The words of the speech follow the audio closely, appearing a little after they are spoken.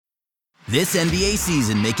This NBA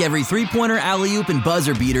season, make every three-pointer, alley-oop, and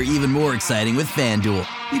buzzer beater even more exciting with FanDuel.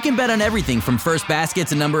 You can bet on everything from first basket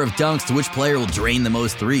to number of dunks to which player will drain the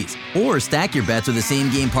most threes. Or stack your bets with a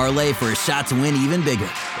same-game parlay for a shot to win even bigger.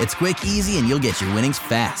 It's quick, easy, and you'll get your winnings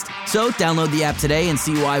fast. So download the app today and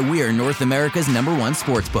see why we're North America's #1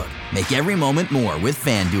 sportsbook. Make every moment more with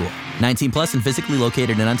FanDuel. 19 plus and physically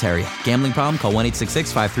located in Ontario. Gambling problem? Call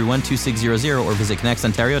 1-866-531-2600 or visit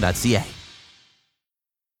connectsontario.ca.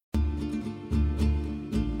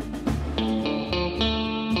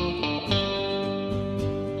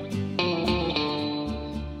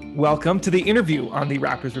 Welcome to The Interview on the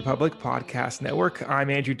Raptors Republic Podcast Network.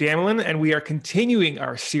 I'm Andrew Damelin, and we are continuing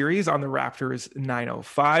our series on the Raptors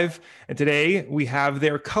 905. And today we have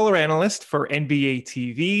their color analyst for NBA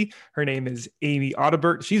TV. Her name is Amy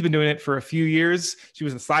Audibert. She's been doing it for a few years. She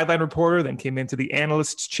was a sideline reporter, then came into the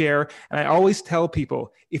analyst's chair. And I always tell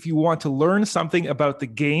people, if you want to learn something about the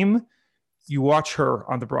game, you watch her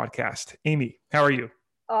on the broadcast. Amy, how are you?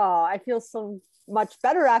 Oh, I feel so much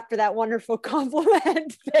better after that wonderful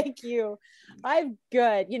compliment. Thank you. I'm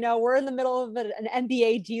good. You know, we're in the middle of an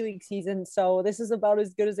NBA G League season, so this is about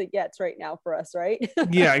as good as it gets right now for us, right?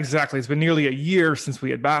 Yeah, exactly. It's been nearly a year since we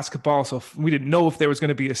had basketball, so we didn't know if there was going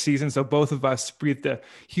to be a season. So both of us breathed a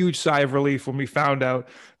huge sigh of relief when we found out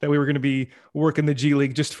that we were going to be working the G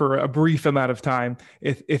League just for a brief amount of time,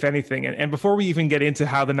 if anything. And before we even get into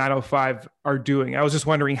how the 905 are doing, I was just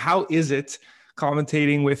wondering, how is it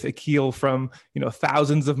commentating with Akil from,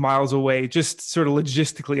 thousands of miles away, just sort of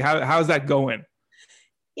logistically, how's that going?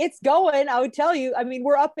 It's going, I would tell you. I mean,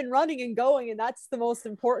 we're up and running and going, and that's the most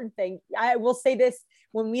important thing. I will say this,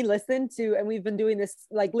 when we listen to, and we've been doing this,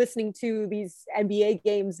 like listening to these NBA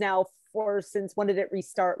games now since when did it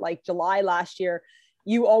restart? Like July last year.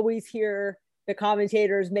 You always hear the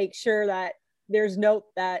commentators make sure that there's note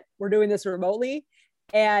that we're doing this remotely.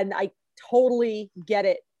 And I totally get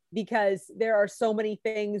it, because there are so many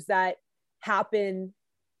things that happen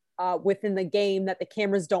within the game that the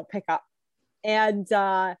cameras don't pick up. And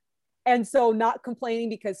so not complaining,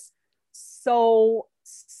 because so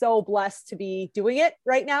blessed to be doing it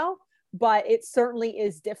right now, but it certainly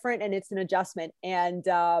is different, and it's an adjustment. And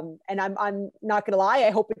I'm not going to lie, I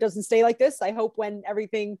hope it doesn't stay like this. I hope when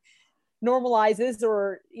everything normalizes,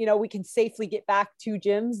 or we can safely get back to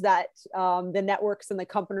gyms, that the networks and the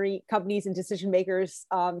companies and decision makers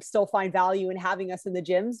still find value in having us in the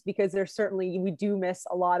gyms, because we do miss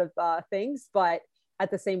a lot of things. But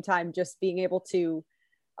at the same time, just being able to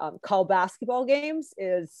call basketball games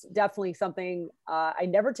is definitely something I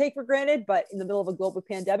never take for granted, but in the middle of a global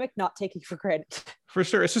pandemic, not taking for granted. For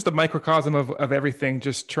sure. It's just a microcosm of everything,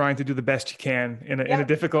 just trying to do the best you can in a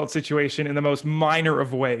difficult situation in the most minor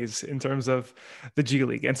of ways in terms of the G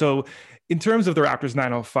League. And so in terms of the Raptors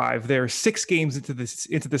 905, they're 6 games into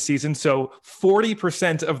the season. So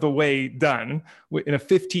 40% of the way done in a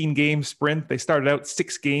 15-game sprint. They started out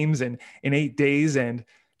 6 games in 8 days, and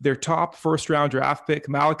their top first-round draft pick,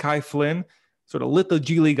 Malachi Flynn, sort of lit the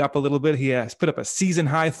G League up a little bit. He has put up a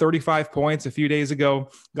season-high 35 points a few days ago,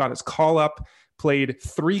 got his call-up, played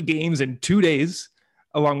 3 games in 2 days,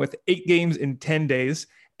 along with 8 games in 10 days.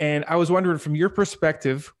 And I was wondering, from your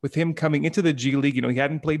perspective, with him coming into the G League, he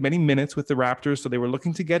hadn't played many minutes with the Raptors, so they were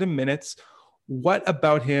looking to get him minutes. What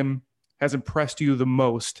about him has impressed you the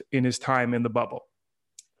most in his time in the bubble?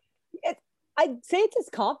 I'd say it's his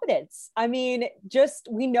confidence. I mean,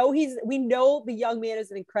 we know the young man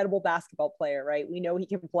is an incredible basketball player, right? We know he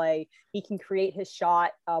can play, he can create his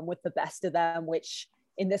shot with the best of them, which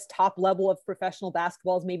in this top level of professional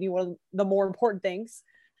basketball is maybe one of the more important things.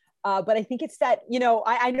 But I think it's that,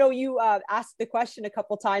 I know you asked the question a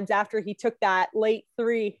couple times after he took that late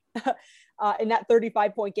 3 in that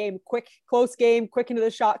 35-point game, close game, quick into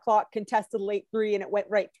the shot clock, contested late 3, and it went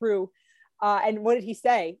right through. And what did he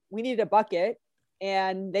say? We needed a bucket,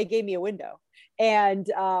 and they gave me a window. And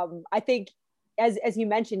I think, as you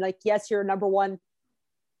mentioned, like, yes, you're a number 1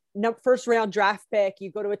 first round draft pick.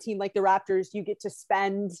 You go to a team like the Raptors, you get to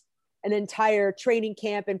spend an entire training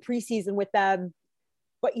camp and preseason with them,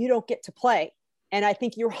 but you don't get to play. And I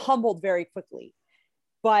think you're humbled very quickly.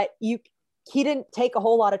 But he didn't take a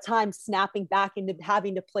whole lot of time snapping back into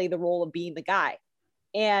having to play the role of being the guy.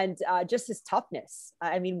 And just his toughness.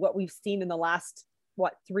 I mean, what we've seen in the last,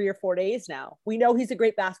 3 or 4 days now, we know he's a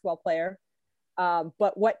great basketball player,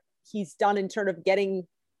 but what he's done in terms of getting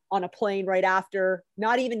on a plane right after,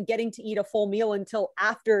 not even getting to eat a full meal until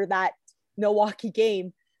after that Milwaukee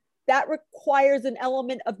game, that requires an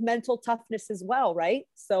element of mental toughness as well, right?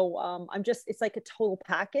 So it's like a total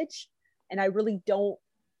package. And I really don't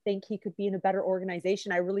think he could be in a better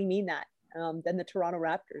organization. I really mean that, than the Toronto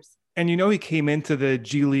Raptors. And he came into the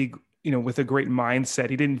G League with a great mindset.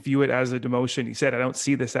 He didn't view it as a demotion. He said, I don't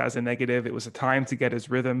see this as a negative. It was a time to get his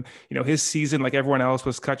rhythm. His season, like everyone else,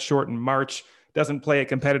 was cut short in March. Doesn't play a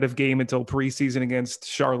competitive game until preseason against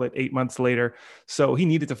Charlotte 8 months later. So he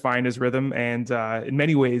needed to find his rhythm. And in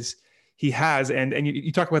many ways, he has. And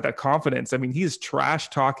you talk about that confidence. I mean, he's trash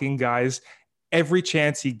talking guys every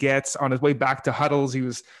chance he gets. On his way back to huddles, he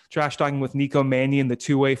was trash talking with Nico Mannion, the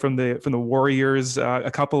two-way from the Warriors, a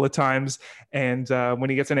couple of times. And when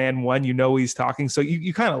he gets an and one, he's talking. So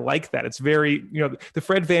you kind of like that. It's very, the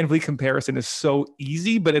Fred VanVleet comparison is so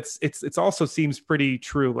easy, but it's also seems pretty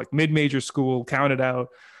true. Like mid-major school, count it out,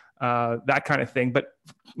 that kind of thing. But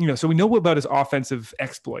so we know about his offensive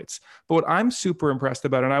exploits. But what I'm super impressed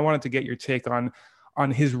about, and I wanted to get your take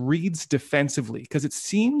on his reads defensively, because it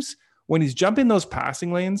seems when he's jumping those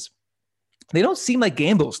passing lanes, they don't seem like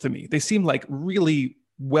gambles to me. They seem like really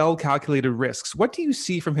well-calculated risks. What do you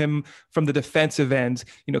see from him from the defensive end?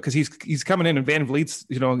 Because he's coming in and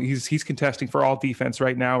VanVleet's, he's contesting for all defense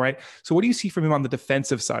right now, right? So what do you see from him on the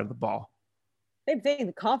defensive side of the ball? Same thing,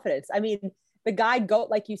 the confidence. I mean, the guy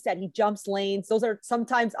like you said, he jumps lanes. Those are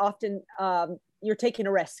often you're taking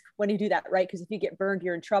a risk when you do that, right? Because if you get burned,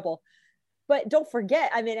 you're in trouble. But don't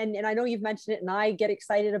forget, I mean, and I know you've mentioned it and I get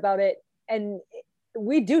excited about it. And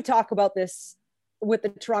we do talk about this with the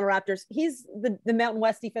Toronto Raptors. He's the Mountain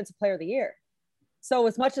West Defensive Player of the Year. So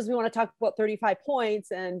as much as we want to talk about 35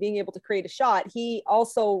 points and being able to create a shot, he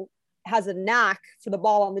also has a knack for the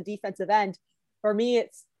ball on the defensive end. For me,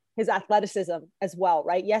 it's his athleticism as well,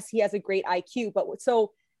 right? Yes, he has a great IQ, but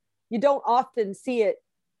so you don't often see it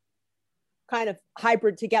kind of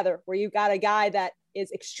hybrid together where you've got a guy that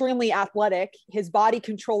is extremely athletic. His body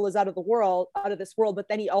control is out of this world, but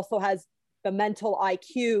then he also has the mental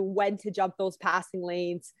IQ, when to jump those passing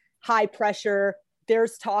lanes, high pressure.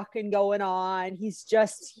 There's talking going on. He's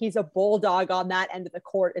a bulldog on that end of the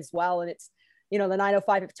court as well. And it's, the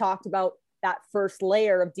 905 have talked about that first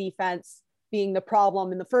layer of defense being the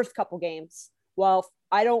problem in the first couple games. Well,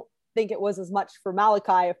 I don't think it was as much for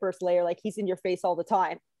Malachi, a first layer, like he's in your face all the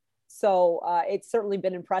time. So it's certainly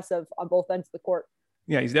been impressive on both ends of the court.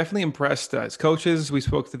 Yeah, he's definitely impressed his coaches. We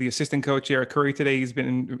spoke to the assistant coach, Eric Curry, today.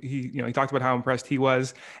 He talked about how impressed he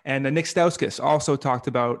was. And Nick Stauskas also talked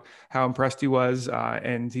about how impressed he was.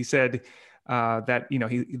 And he said that,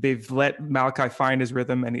 they've let Malachi find his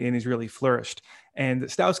rhythm and he's really flourished. And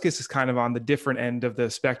Stauskas is kind of on the different end of the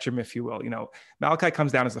spectrum, if you will. Malachi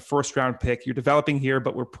comes down as a first-round pick. You're developing here,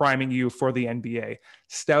 but we're priming you for the NBA.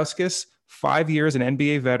 Stauskas, 5 years, an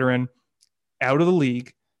NBA veteran, out of the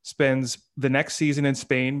league, spends the next season in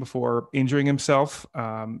Spain before injuring himself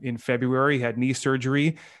in February. He had knee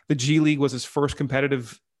surgery. The G League was his first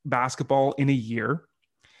competitive basketball in a year.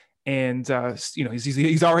 And,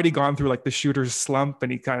 he's already gone through like the shooter's slump,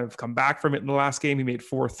 and he kind of come back from it in the last game. He made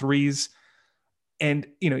 4 threes. And,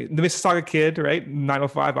 the Mississauga kid, right?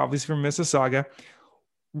 905, obviously from Mississauga.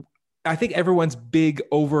 I think everyone's big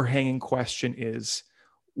overhanging question is,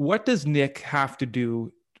 what does Nick have to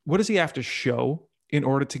do? What does he have to show in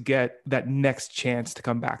order to get that next chance to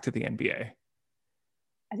come back to the NBA?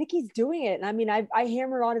 I think he's doing it. And I mean, I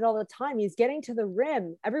hammer on it all the time. He's getting to the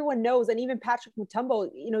rim. Everyone knows. And even Patrick Mutombo,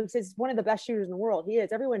 he says he's one of the best shooters in the world. He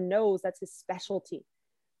is. Everyone knows that's his specialty.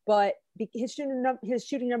 But his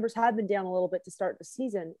shooting numbers have been down a little bit to start the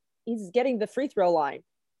season. He's getting the free throw line,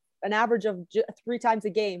 an average of 3 times a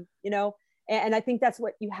game, and I think that's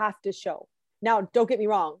what you have to show. Now, don't get me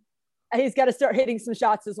wrong. He's got to start hitting some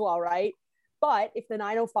shots as well, right? But if the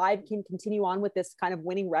 905 can continue on with this kind of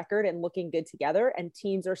winning record and looking good together, and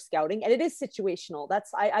teams are scouting, and it is situational.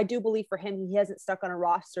 I do believe for him, he hasn't stuck on a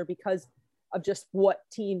roster because of just what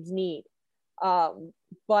teams need.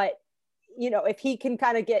 But, if he can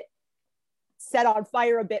kind of get set on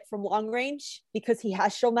fire a bit from long range, because he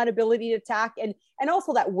has shown that ability to attack and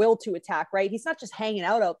also that will to attack, right? He's not just hanging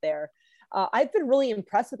out there. I've been really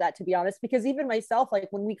impressed with that, to be honest, because even myself, like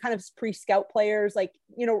when we kind of pre-scout players, like,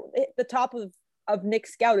 the top of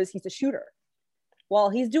Nick's scout is he's a shooter. Well,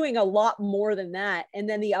 he's doing a lot more than that. And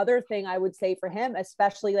then the other thing I would say for him,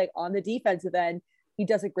 especially like on the defensive end, he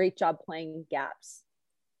does a great job playing gaps.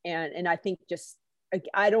 And I think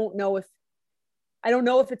I don't know if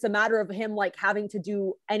it's a matter of him like having to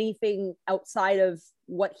do anything outside of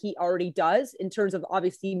what he already does in terms of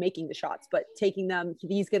obviously making the shots, but taking them,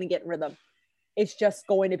 he's going to get in rhythm. It's just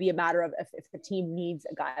going to be a matter of if the team needs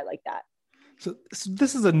a guy like that. So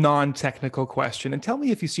this is a non-technical question, and tell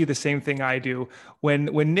me if you see the same thing I do. When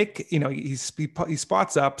Nick, he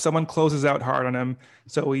spots up, someone closes out hard on him,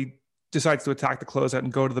 so he decides to attack the closeout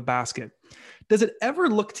and go to the basket. Does it ever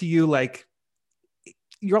look to you like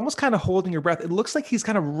you're almost kind of holding your breath. It looks like he's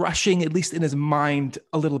kind of rushing, at least in his mind,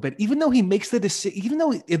 a little bit, even though he makes the decision, even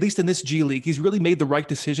though at least in this G League, he's really made the right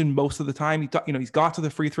decision most of the time. He's got to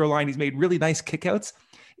the free throw line. He's made really nice kickouts.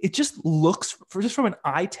 It just looks, just from an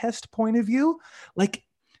eye test point of view, like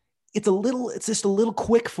it's just a little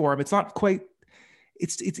quick for him. It's not quite,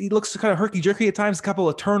 he looks kind of herky-jerky at times, a couple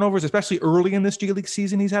of turnovers, especially early in this G League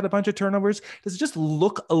season. He's had a bunch of turnovers. Does it just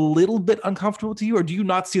look a little bit uncomfortable to you, or do you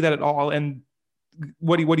not see that at all? And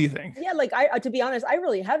what do you think? Yeah, like to be honest, I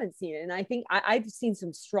really haven't seen it. And I think I've seen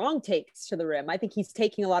some strong takes to the rim. I think he's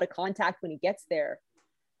taking a lot of contact when he gets there.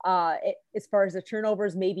 As far as the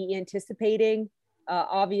turnovers, maybe anticipating,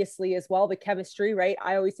 obviously as well, the chemistry, right?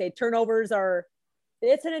 I always say turnovers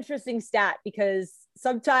it's an interesting stat because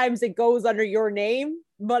sometimes it goes under your name,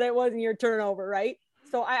 but it wasn't your turnover, right?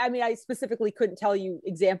 So I mean, I specifically couldn't tell you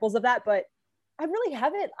examples of that, but I really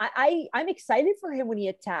haven't. I'm excited for him when he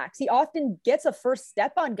attacks. He often gets a first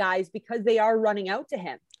step on guys because they are running out to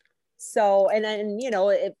him. So, and then,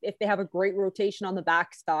 if they have a great rotation on the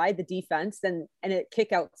backside, the defense, and a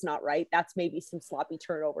kick out's not right, that's maybe some sloppy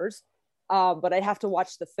turnovers. But I'd have to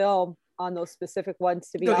watch the film on those specific ones,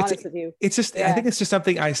 to be honest with you. It's just, I think it's just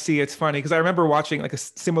something I see. It's funny because I remember watching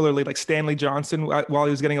similarly like Stanley Johnson while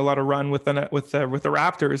he was getting a lot of run with the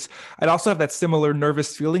Raptors. I'd also have that similar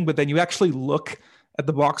nervous feeling, but then you actually look at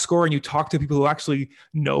the box score and you talk to people who actually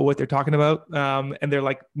know what they're talking about. And they're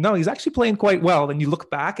like, no, he's actually playing quite well. Then you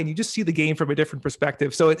look back and you just see the game from a different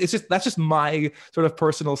perspective. So that's just my sort of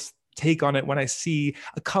personal take on it when I see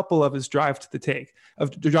a couple of his drive to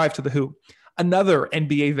the hoop. Another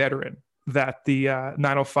NBA veteran that the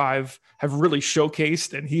 905 have really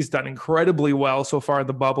showcased, and he's done incredibly well so far in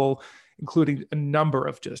the bubble, including a number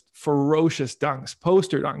of just ferocious dunks,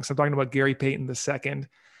 poster dunks. I'm talking about Gary Payton II.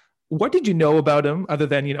 What did you know about him other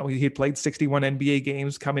than, he had played 61 NBA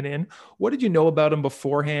games coming in? What did you know about him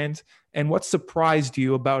beforehand? And what surprised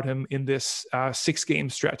you about him in this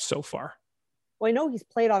 6-game stretch so far? Well, I know he's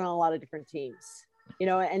played on a lot of different teams.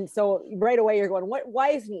 And so right away you're going,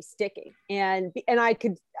 why isn't he sticking? And I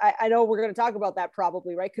know we're going to talk about that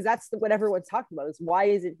probably, right? Because that's what everyone's talking about is why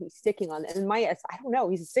isn't he sticking on it? And I don't know,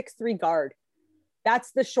 he's a 6'3" guard.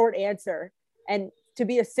 That's the short answer. And to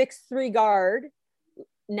be a 6'3" guard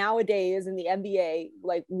nowadays in the NBA,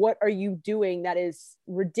 like what are you doing that is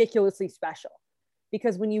ridiculously special?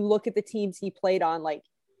 Because when you look at the teams he played on, like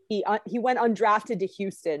he went undrafted to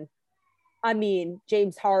Houston. I mean,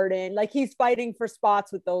 James Harden, like he's fighting for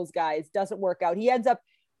spots with those guys, doesn't work out. He ends up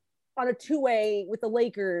on a 2-way with the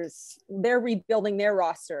Lakers. They're rebuilding their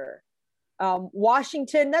roster.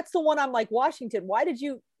 Washington, that's the one I'm like, Washington, why did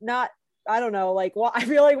you not, I don't know, like, well, I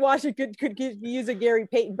feel like Washington could use a Gary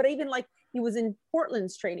Payton, but even like he was in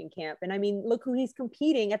Portland's training camp. And I mean, look who he's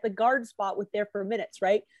competing at the guard spot with there for minutes,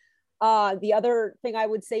 right? The other thing I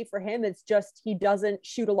would say for him is just, he doesn't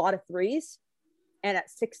shoot a lot of threes. And at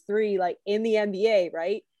 6'3", like in the NBA,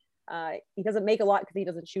 right? He doesn't make a lot because he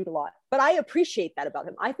doesn't shoot a lot. But I appreciate that about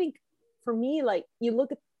him. I think for me, like you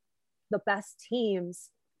look at the best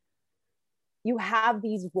teams, you have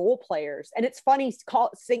these role players. And it's funny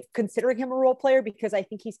considering him a role player because I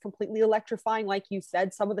think he's completely electrifying. Like you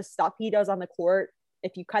said, some of the stuff he does on the court,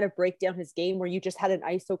 if you kind of break down his game where you just had an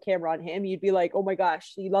ISO camera on him, you'd be like, oh my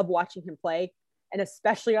gosh, you love watching him play. And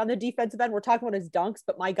especially on the defensive end, we're talking about his dunks,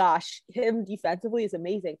 but my gosh, him defensively is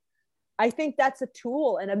amazing. I think that's a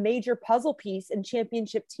tool and a major puzzle piece in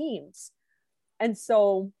championship teams. And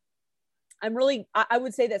so I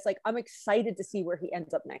would say this, like, I'm excited to see where he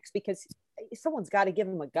ends up next because someone's got to give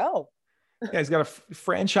him a go. Yeah, he's got a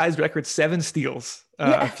franchise record 7 steals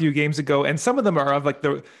a few games ago. And some of them are of like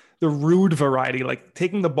the rude variety, like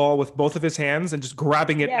taking the ball with both of his hands and just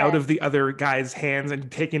grabbing it out of the other guy's hands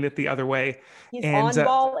and taking it the other way. He's on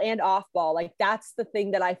ball and off ball. Like that's the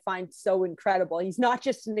thing that I find so incredible. He's not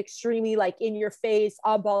just an extremely like in your face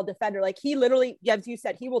on ball defender. Like he literally, as you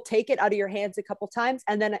said, he will take it out of your hands a couple times.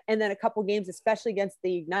 And then a couple games, especially against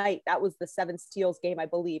the Ignite, that was the 7 steals game, I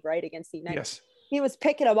believe, right? Against the Ignite. Yes. He was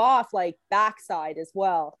picking them off like backside as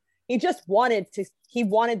well. He just wanted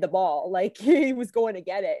the ball. Like he was going to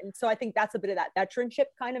get it. And so I think that's a bit of that veteranship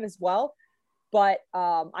kind of as well. But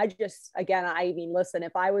I mean, listen,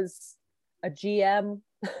 if I was a GM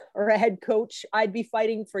or a head coach, I'd be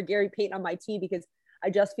fighting for Gary Payton on my team because I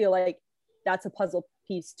just feel like that's a puzzle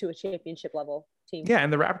piece to a championship level team. Yeah.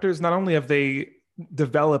 And the Raptors, not only have they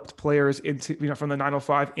developed players into, from the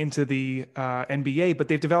 905 into the NBA, but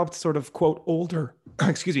they've developed sort of quote older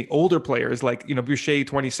players like, Boucher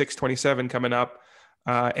 26, 27 coming up.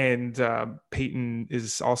 And Peyton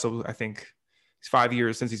is also, I think It's 5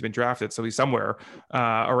 years since he's been drafted, so he's somewhere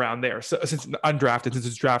around there. So since undrafted, since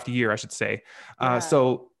his draft year, I should say.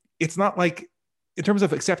 So it's not like, in terms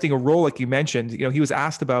of accepting a role, like you mentioned, he was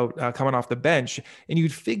asked about coming off the bench, and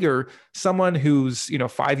you'd figure someone who's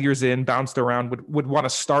 5 years in, bounced around, would want to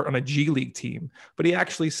start on a G League team. But he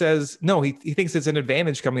actually says no. He thinks it's an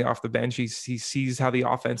advantage coming off the bench. He sees how the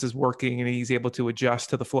offense is working, and he's able to adjust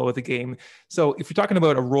to the flow of the game. So if you're talking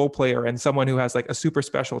about a role player and someone who has like a super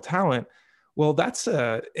special talent, well, that's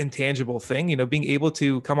a intangible thing, being able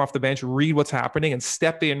to come off the bench, read what's happening, and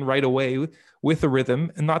step in right away with a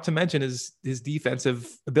rhythm, and not to mention his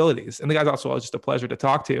defensive abilities. And the guy's also just a pleasure to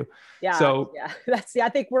talk to. Yeah. So I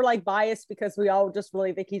think we're like biased because we all just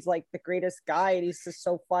really think he's like the greatest guy, and he's just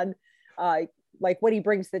so fun, like what he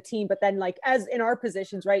brings to the team. But then, like, as in our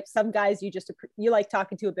positions, right? Some guys you like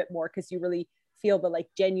talking to a bit more because you really feel the like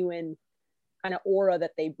genuine kind of aura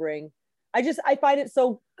that they bring. I find it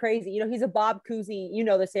so crazy. He's a Bob Cousy,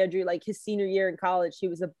 this, Andrew, like his senior year in college, he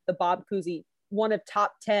was the Bob Cousy, one of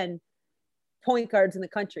top 10 point guards in the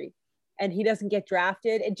country, and he doesn't get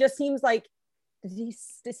drafted. It just seems like, is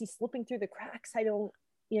he slipping through the cracks? I don't,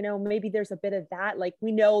 maybe there's a bit of that. Like,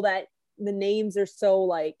 we know that the names are so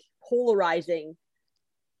like polarizing.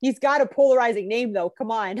 He's got a polarizing name though. Come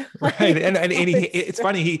on. Right. And it's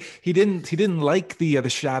funny. He didn't like the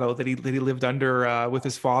shadow that he lived under with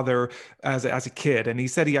his father as a kid. And he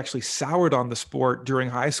said he actually soured on the sport during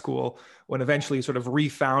high school, when eventually he sort of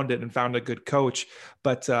refound it and found a good coach.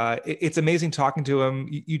 But it's amazing talking to him.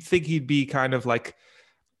 You'd think he'd be kind of like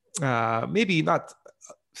maybe not,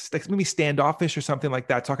 maybe standoffish or something like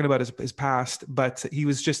that, talking about his past, but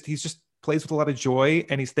he's just plays with a lot of joy,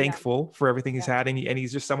 and he's thankful for everything he's had. And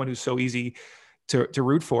he's just someone who's so easy to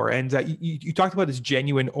root for. And you talked about his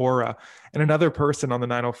genuine aura, and another person on the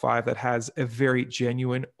 905 that has a very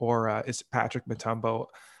genuine aura is Patrick Mutombo.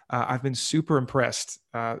 I've been super impressed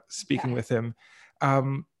speaking with him.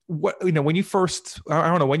 When you first, I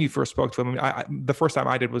don't know when you first spoke to him. The first time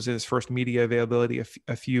I did was his first media availability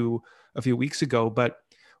a few weeks ago, but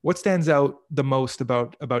what stands out the most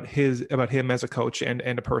about him as a coach and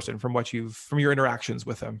a person from your interactions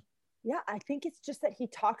with him? Yeah, I think it's just that he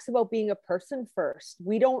talks about being a person first.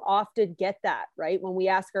 We don't often get that, right? When we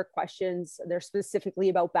ask our questions, they're specifically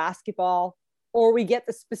about basketball, or we get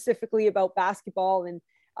the specifically about basketball. And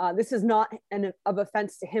this is not of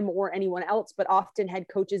offense to him or anyone else, but often head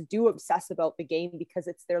coaches do obsess about the game because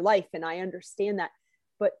it's their life. And I understand that.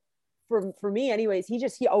 But for me anyways,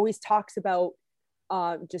 he always talks about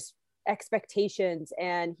just expectations,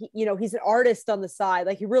 and he's an artist on the side.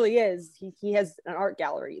 Like, he really is. He has an art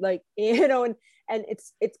gallery, like, and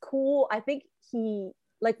it's cool. I think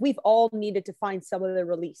we've all needed to find some of the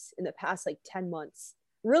release in the past, like 10 months.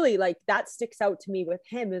 Really, like, that sticks out to me with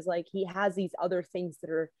him, is like, he has these other things that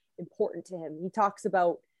are important to him. He talks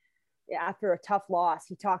about, after a tough loss,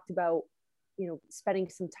 he talked about, spending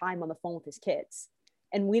some time on the phone with his kids.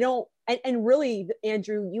 And we don't, and really,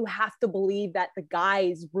 Andrew, you have to believe that the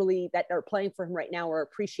guys really that are playing for him right now are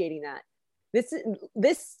appreciating that.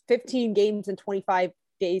 This 15 games in 25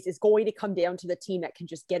 days is going to come down to the team that can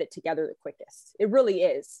just get it together the quickest. It really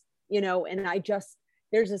is, and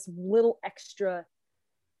there's this little extra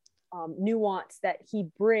nuance that he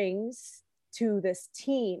brings to this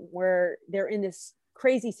team where they're in this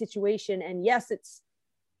crazy situation. And yes, it's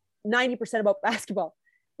 90% about basketball,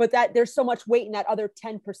 but that there's so much weight in that other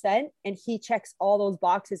 10%, and he checks all those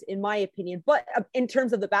boxes, in my opinion. But in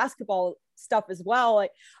terms of the basketball stuff as well,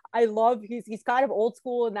 like, I love, he's kind of old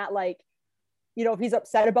school in that, like, if he's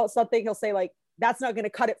upset about something, he'll say, like, that's not going to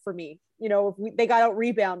cut it for me. If they got out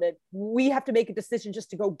rebounded, we have to make a decision just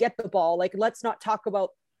to go get the ball. Like, let's not talk about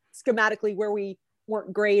schematically where we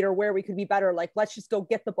weren't great or where we could be better. Like, let's just go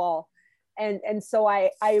get the ball. And so I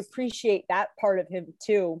appreciate that part of him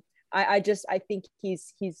too. I think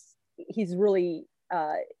he's really,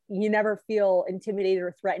 you never feel intimidated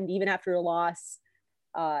or threatened, even after a loss.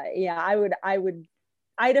 I'd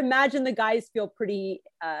imagine the guys feel pretty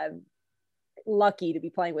lucky to be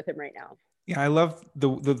playing with him right now. Yeah, I love the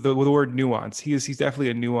word nuance. He's definitely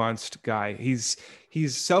a nuanced guy. He's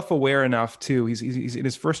self-aware enough too. He's in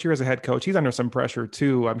his first year as a head coach. He's under some pressure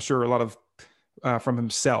too. I'm sure a lot of from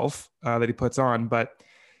himself that he puts on, but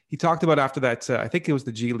he talked about after that, I think it was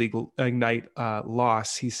the G League Ignite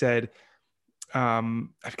loss. He said, I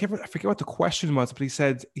forget what the question was, but he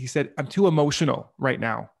said, I'm too emotional right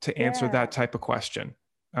now to answer that type of question.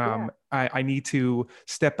 I need to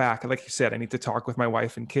step back. Like you said, I need to talk with my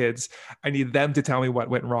wife and kids. I need them to tell me what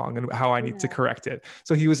went wrong and how I need to correct it.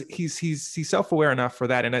 So he's self-aware enough for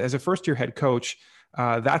that. And as a first-year head coach,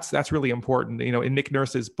 that's really important. In Nick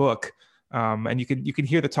Nurse's book, And you can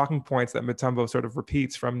hear the talking points that Mutombo sort of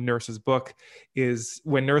repeats from Nurse's book is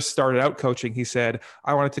when Nurse started out coaching, he said,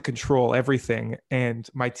 I wanted to control everything. And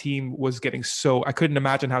my team was getting I couldn't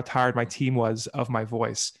imagine how tired my team was of my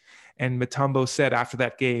voice. And Mutombo said after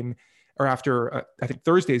that game, or after I think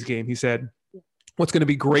Thursday's game, he said, what's going to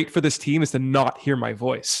be great for this team is to not hear my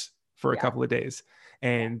voice for a couple of days.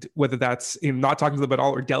 And whether that's not talking to them at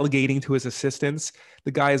all or delegating to his assistants, the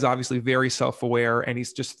guy is obviously very self-aware, and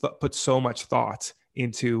he's just put so much thought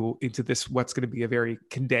into this, what's going to be a very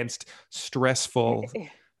condensed, stressful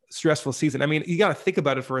season. I mean, you got to think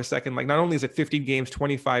about it for a second. Like, not only is it 15 games,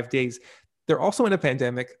 25 days, they're also in a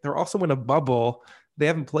pandemic. They're also in a bubble. They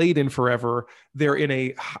haven't played in forever. They're in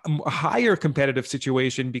a higher competitive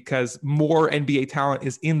situation because more NBA talent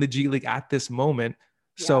is in the G League at this moment.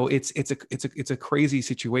 So it's a crazy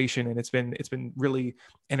situation, and it's been really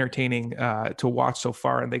entertaining to watch so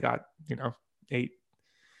far. And they got 8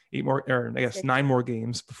 more, or I guess 9 more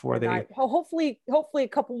games before they. Hopefully a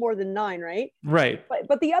couple more than 9, right? Right.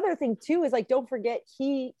 But the other thing too is, like, don't forget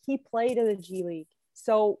he played in the G League,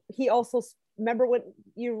 so he also remember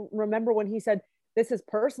when he said, this is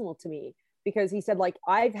personal to me, because he said, like,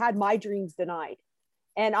 I've had my dreams denied,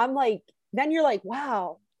 and I'm like, then you're like,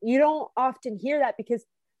 wow. You don't often hear that, because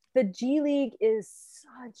the G League is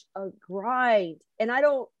such a grind. And I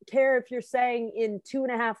don't care if you're saying in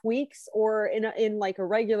 2.5 weeks or in like a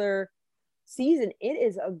regular season, it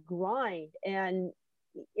is a grind and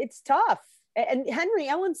it's tough. And Henry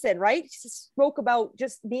Ellenson, right, spoke about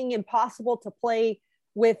just being impossible to play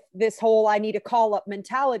with this whole I need a call up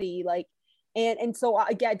mentality. Like, and so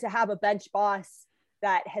again, to have a bench boss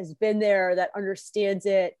that has been there, that understands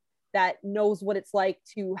it, that knows what it's like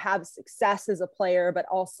to have success as a player, but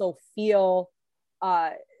also feel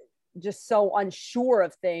just so unsure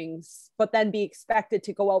of things, but then be expected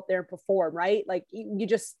to go out there and perform, right? Like you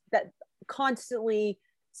just, that constantly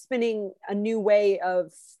spinning a new way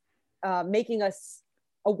of making us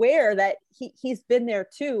aware that he's been there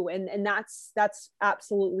too. And that's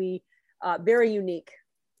absolutely very unique.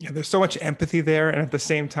 Yeah, there's so much empathy there. And at the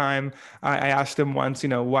same time, I asked him once,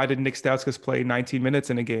 why did Nick Stauskas play 19 minutes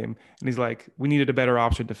in a game? And he's like, we needed a better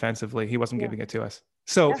option defensively. He wasn't giving it to us.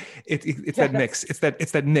 So it's that mix. It's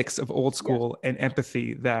that mix of old school and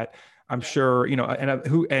empathy that I'm sure,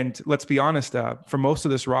 and let's be honest, for most of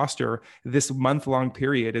this roster, this month-long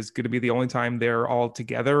period is going to be the only time they're all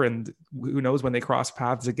together. And who knows when they cross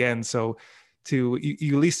paths again. So you at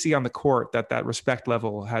least see on the court that respect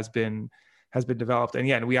level has been developed.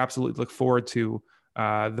 And we absolutely look forward to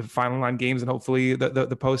the final 9 games and hopefully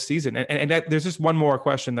the postseason. And there's just one more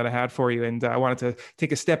question that I had for you. And I wanted to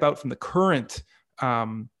take a step out from the current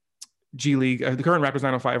G League, the current Raptors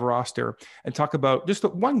 905 roster, and talk about just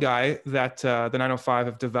one guy that the 905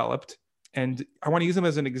 have developed. And I want to use him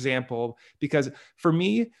as an example because for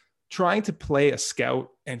me, trying to play a scout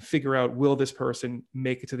and figure out, will this person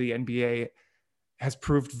make it to the NBA, has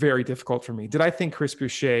proved very difficult for me. Did I think Chris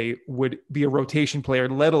Boucher would be a rotation player,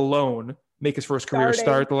 let alone make his first career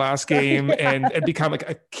start the last game and become like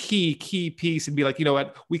a key piece and be like, you know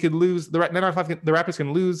what, we could lose the Raptors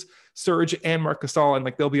can lose Serge and Marc Gasol and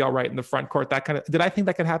like they'll be all right in the front court. That kind of, did I think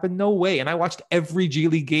that could happen? No way. And I watched every G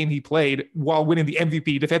League game he played while winning the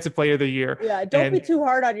MVP, Defensive Player of the Year. Yeah, don't be too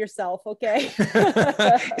hard on yourself, okay?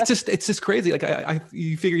 it's just crazy. Like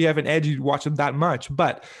you figure you have an edge, you watch him that much.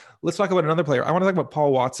 But let's talk about another player. I want to talk about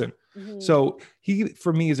Paul Watson. Mm-hmm. So he,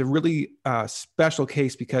 for me, is a really special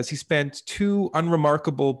case because he spent 2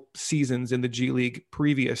 unremarkable seasons in the G League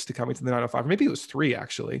previous to coming to the 905. Maybe it was 3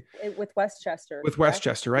 actually. With Westchester. With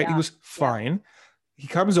Westchester, right? Yeah. He was fine. Yeah. He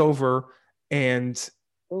comes over and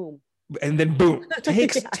boom. And then boom,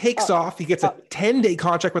 takes off. He gets a 10-day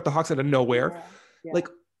contract with the Hawks out of nowhere. Yeah. Yeah. Like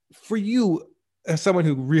for you, as someone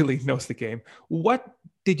who really knows the game, what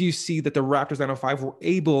did you see that the Raptors 905 were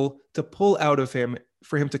able to pull out of him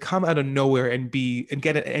for him to come out of nowhere and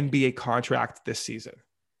get an NBA contract this season?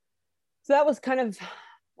 So that was kind of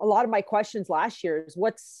a lot of my questions last year is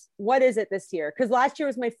what is it this year? Because last year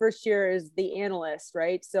was my first year as the analyst,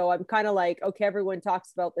 right? So I'm kind of like, okay, everyone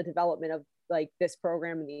talks about the development of like this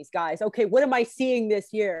program and these guys. Okay, what am I seeing this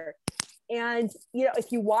year? And,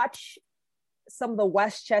 if you watch some of the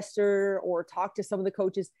Westchester or talk to some of the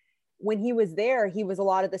coaches, when he was there, he was a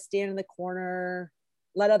lot of the stand in the corner,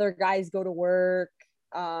 let other guys go to work,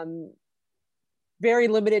 very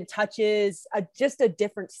limited touches, just a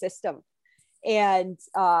different system. And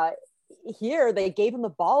here they gave him the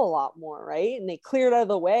ball a lot more, right? And they cleared out of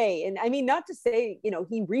the way. And I mean, not to say,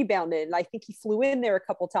 he rebounded. And I think he flew in there a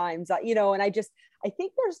couple times, and I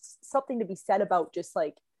think there's something to be said about just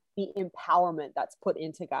like the empowerment that's put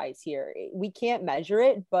into guys here. We can't measure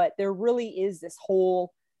it, but there really is this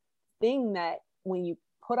whole thing that when you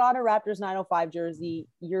put on a Raptors 905 jersey,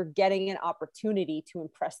 you're getting an opportunity to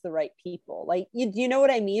impress the right people. Like, you know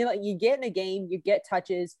what I mean? Like, you get in a game, you get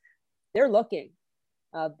touches, they're looking.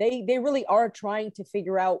 They really are trying to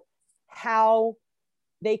figure out how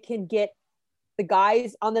they can get the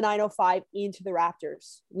guys on the 905 into the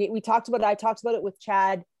Raptors. I talked about it with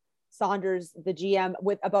Chad Saunders, the GM,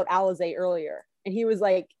 about Alizé earlier. And he was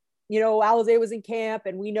like, you know, Alizé was in camp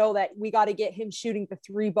and we know that we got to get him shooting the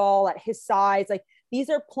 3 ball at his size. Like, these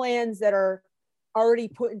are plans that are already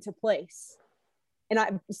put into place. And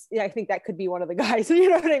I think that could be one of the guys, you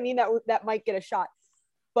know what I mean? That might get a shot.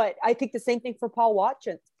 But I think the same thing for Paul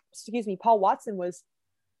Watson. Paul Watson was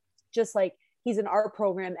just like, he's in our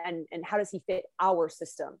program and how does he fit our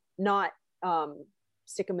system? Not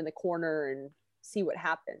stick him in the corner and see what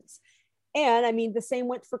happens. And I mean, the same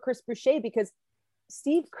went for Chris Boucher, because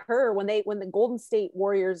Steve Kerr, when the Golden State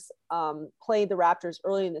Warriors played the Raptors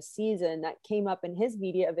early in the season, that came up in his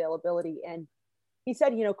media availability. And he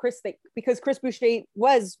said, you know, because Chris Boucher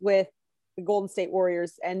was with the Golden State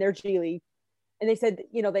Warriors and their G League. And they said,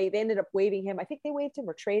 you know, they ended up waiving him. I think they waived him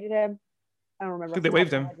or traded him. I don't remember. They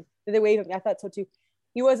waived him. Did they waive him? I thought so too.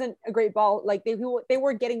 He wasn't a great ball. Like, they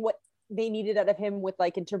weren't getting what they needed out of him with,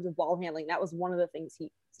 like, in terms of ball handling. That was one of the things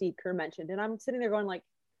Steve Kerr mentioned. And I'm sitting there going, like,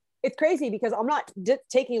 it's crazy, because I'm not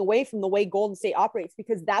taking away from the way Golden State operates,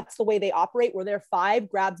 because that's the way they operate, where their 5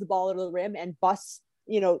 grabs the ball out of the rim and busts,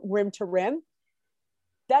 you know, rim to rim.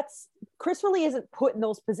 Chris really isn't put in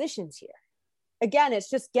those positions here. Again, it's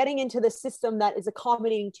just getting into the system that is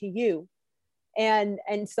accommodating to you. And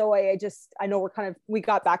so I know we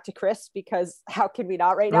got back to Chris, because how can we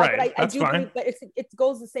not right now? Right, but I do believe that it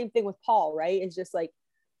goes the same thing with Paul, right? It's just like,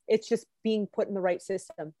 it's just being put in the right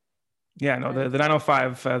system. Yeah, no, the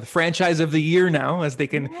 905, the franchise of the year now, as they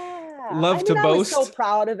can love to boast. I was so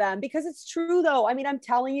proud of them, because it's true though. I mean, I'm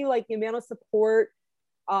telling you, like, the amount of support,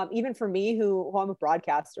 even for me, who I'm a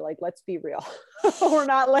broadcaster, like, let's be real, we're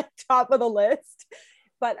not like top of the list,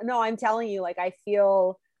 but no, I'm telling you, like, I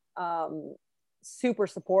feel super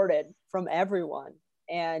supported from everyone.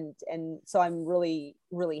 And so I'm really,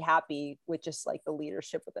 really happy with just like the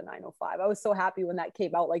leadership with the 905. I was so happy when that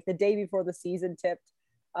came out, like the day before the season tipped.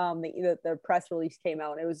 The press release came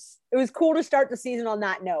out, and it was cool to start the season on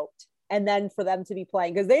that note, and then for them to be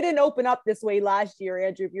playing, because they didn't open up this way last year,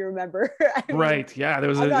 Andrew, if you remember. I mean, right? Yeah, there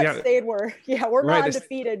was we're not undefeated,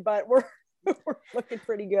 but we're looking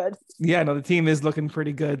pretty good. Yeah, no, the team is looking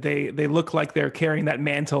pretty good. They look like they're carrying that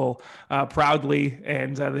mantle proudly,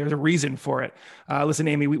 and there's a reason for it. Listen,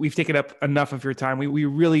 Amy, we've taken up enough of your time. We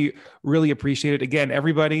really, really appreciate it. Again,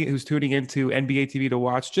 everybody who's tuning into NBA TV to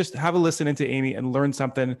watch, just have a listen into Amy and learn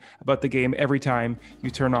something about the game every time you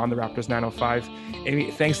turn on the Raptors 905. Amy,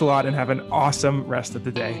 thanks a lot, and have an awesome rest of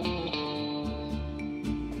the day.